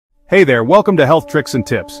Hey there, welcome to Health Tricks and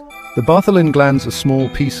Tips. The Bartholin glands are small,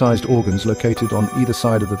 pea-sized organs located on either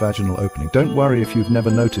side of the vaginal opening. Don't worry if you've never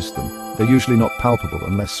noticed them. They're usually not palpable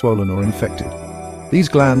unless swollen or infected. These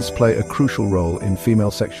glands play a crucial role in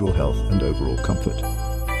female sexual health and overall comfort.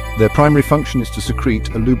 Their primary function is to secrete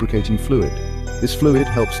a lubricating fluid. This fluid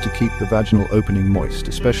helps to keep the vaginal opening moist,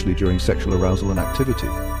 especially during sexual arousal and activity.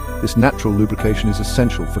 This natural lubrication is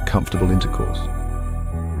essential for comfortable intercourse.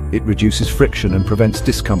 It reduces friction and prevents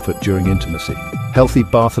discomfort during intimacy. Healthy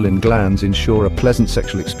Bartholin glands ensure a pleasant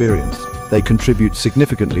sexual experience. They contribute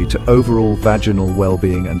significantly to overall vaginal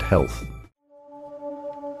well-being and health.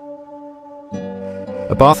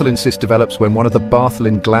 A Bartholin cyst develops when one of the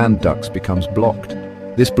Bartholin gland ducts becomes blocked.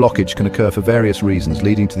 This blockage can occur for various reasons,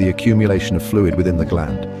 leading to the accumulation of fluid within the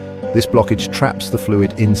gland. This blockage traps the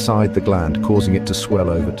fluid inside the gland, causing it to swell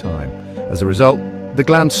over time. As a result, the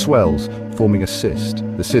gland swells, forming a cyst.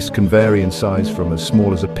 The cyst can vary in size from as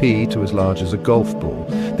small as a pea to as large as a golf ball.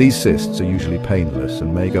 These cysts are usually painless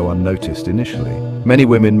and may go unnoticed initially. Many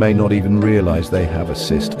women may not even realize they have a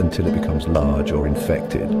cyst until it becomes large or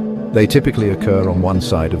infected. They typically occur on one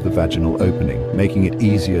side of the vaginal opening, making it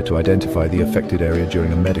easier to identify the affected area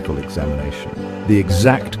during a medical examination. The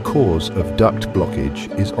exact cause of duct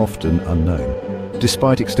blockage is often unknown.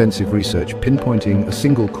 Despite extensive research, pinpointing a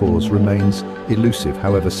single cause remains elusive.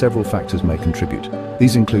 However, several factors may contribute.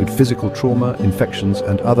 These include physical trauma, infections,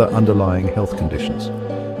 and other underlying health conditions.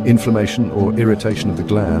 Inflammation or irritation of the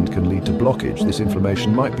gland can lead to blockage. This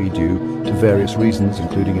inflammation might be due to various reasons,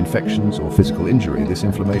 including infections or physical injury. This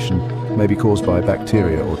inflammation may be caused by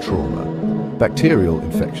bacteria or trauma. Bacterial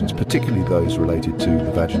infections, particularly those related to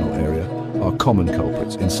the vaginal area, are common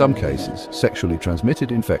culprits. In some cases, sexually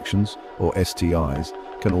transmitted infections, or STIs,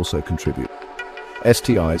 can also contribute.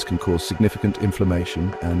 STIs can cause significant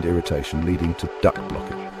inflammation and irritation, leading to duct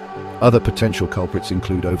blockage. Other potential culprits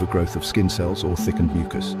include overgrowth of skin cells or thickened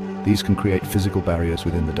mucus. These can create physical barriers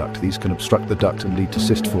within the duct. These can obstruct the duct and lead to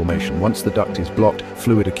cyst formation. Once the duct is blocked,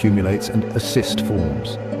 fluid accumulates and a cyst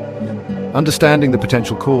forms. Understanding the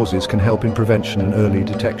potential causes can help in prevention and early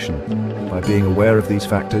detection. By being aware of these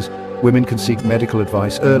factors, women can seek medical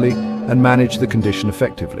advice early and manage the condition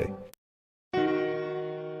effectively.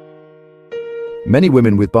 Many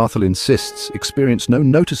women with Bartholin cysts experience no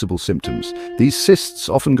noticeable symptoms. These cysts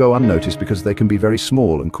often go unnoticed because they can be very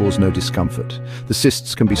small and cause no discomfort. The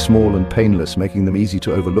cysts can be small and painless, making them easy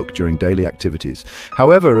to overlook during daily activities.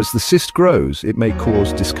 However, as the cyst grows, it may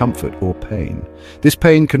cause discomfort or pain. This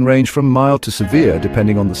pain can range from mild to severe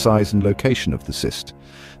depending on the size and location of the cyst.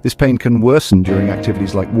 This pain can worsen during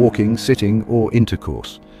activities like walking, sitting, or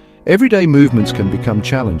intercourse. Everyday movements can become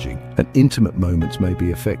challenging, and intimate moments may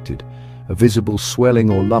be affected. A visible swelling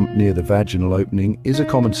or lump near the vaginal opening is a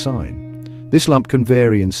common sign. This lump can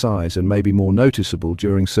vary in size and may be more noticeable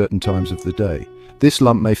during certain times of the day. This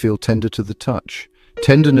lump may feel tender to the touch.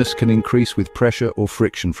 Tenderness can increase with pressure or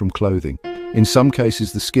friction from clothing. In some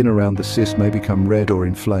cases, the skin around the cyst may become red or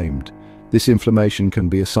inflamed. This inflammation can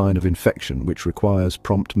be a sign of infection, which requires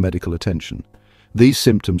prompt medical attention. These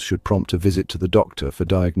symptoms should prompt a visit to the doctor for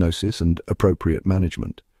diagnosis and appropriate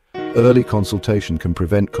management. Early consultation can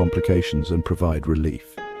prevent complications and provide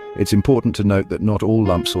relief. It's important to note that not all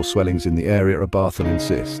lumps or swellings in the area are Bartholin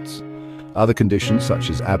cysts. Other conditions, such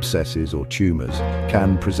as abscesses or tumors,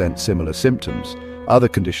 can present similar symptoms. Other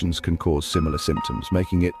conditions can cause similar symptoms,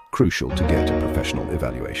 making it crucial to get a professional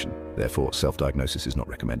evaluation. Therefore, self-diagnosis is not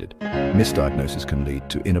recommended. Misdiagnosis can lead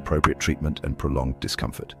to inappropriate treatment and prolonged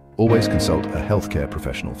discomfort. Always consult a healthcare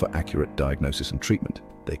professional for accurate diagnosis and treatment.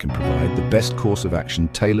 They can provide the best course of action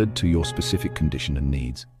tailored to your specific condition and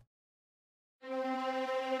needs.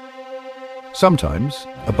 Sometimes,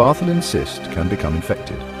 a Bartholin cyst can become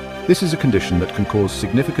infected. This is a condition that can cause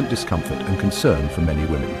significant discomfort and concern for many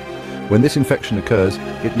women. When this infection occurs,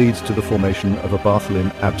 it leads to the formation of a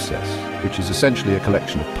Bartholin abscess, which is essentially a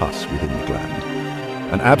collection of pus within the gland.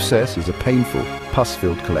 An abscess is a painful,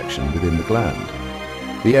 pus-filled collection within the gland.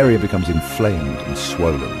 The area becomes inflamed and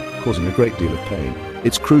swollen, causing a great deal of pain.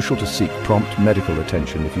 It's crucial to seek prompt medical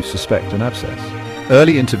attention if you suspect an abscess.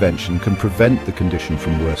 Early intervention can prevent the condition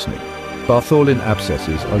from worsening. Bartholin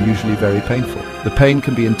abscesses are usually very painful. The pain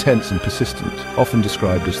can be intense and persistent, often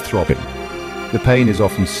described as throbbing. The pain is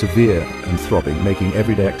often severe and throbbing, making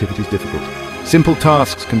everyday activities difficult. Simple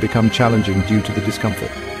tasks can become challenging due to the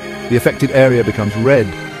discomfort. The affected area becomes red,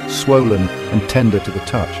 swollen, and tender to the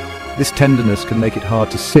touch. This tenderness can make it hard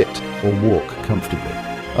to sit or walk comfortably.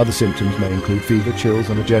 Other symptoms may include fever, chills,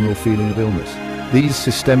 and a general feeling of illness. These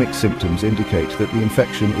systemic symptoms indicate that the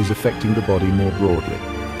infection is affecting the body more broadly.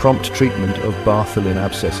 Prompt treatment of Bartholin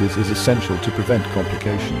abscesses is essential to prevent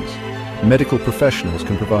complications. Medical professionals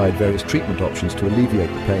can provide various treatment options to alleviate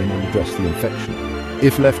the pain and address the infection.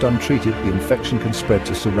 If left untreated, the infection can spread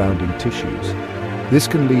to surrounding tissues. This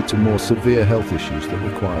can lead to more severe health issues that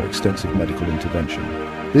require extensive medical intervention.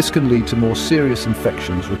 This can lead to more serious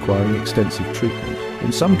infections requiring extensive treatment.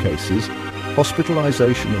 In some cases,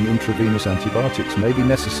 hospitalization and intravenous antibiotics may be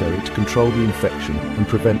necessary to control the infection and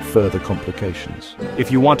prevent further complications.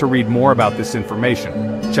 If you want to read more about this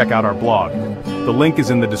information, check out our blog. The link is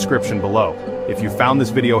in the description below. If you found this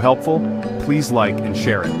video helpful, please like and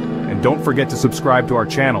share it. And don't forget to subscribe to our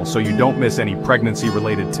channel so you don't miss any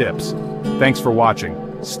pregnancy-related tips. Thanks for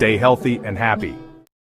watching. Stay healthy and happy.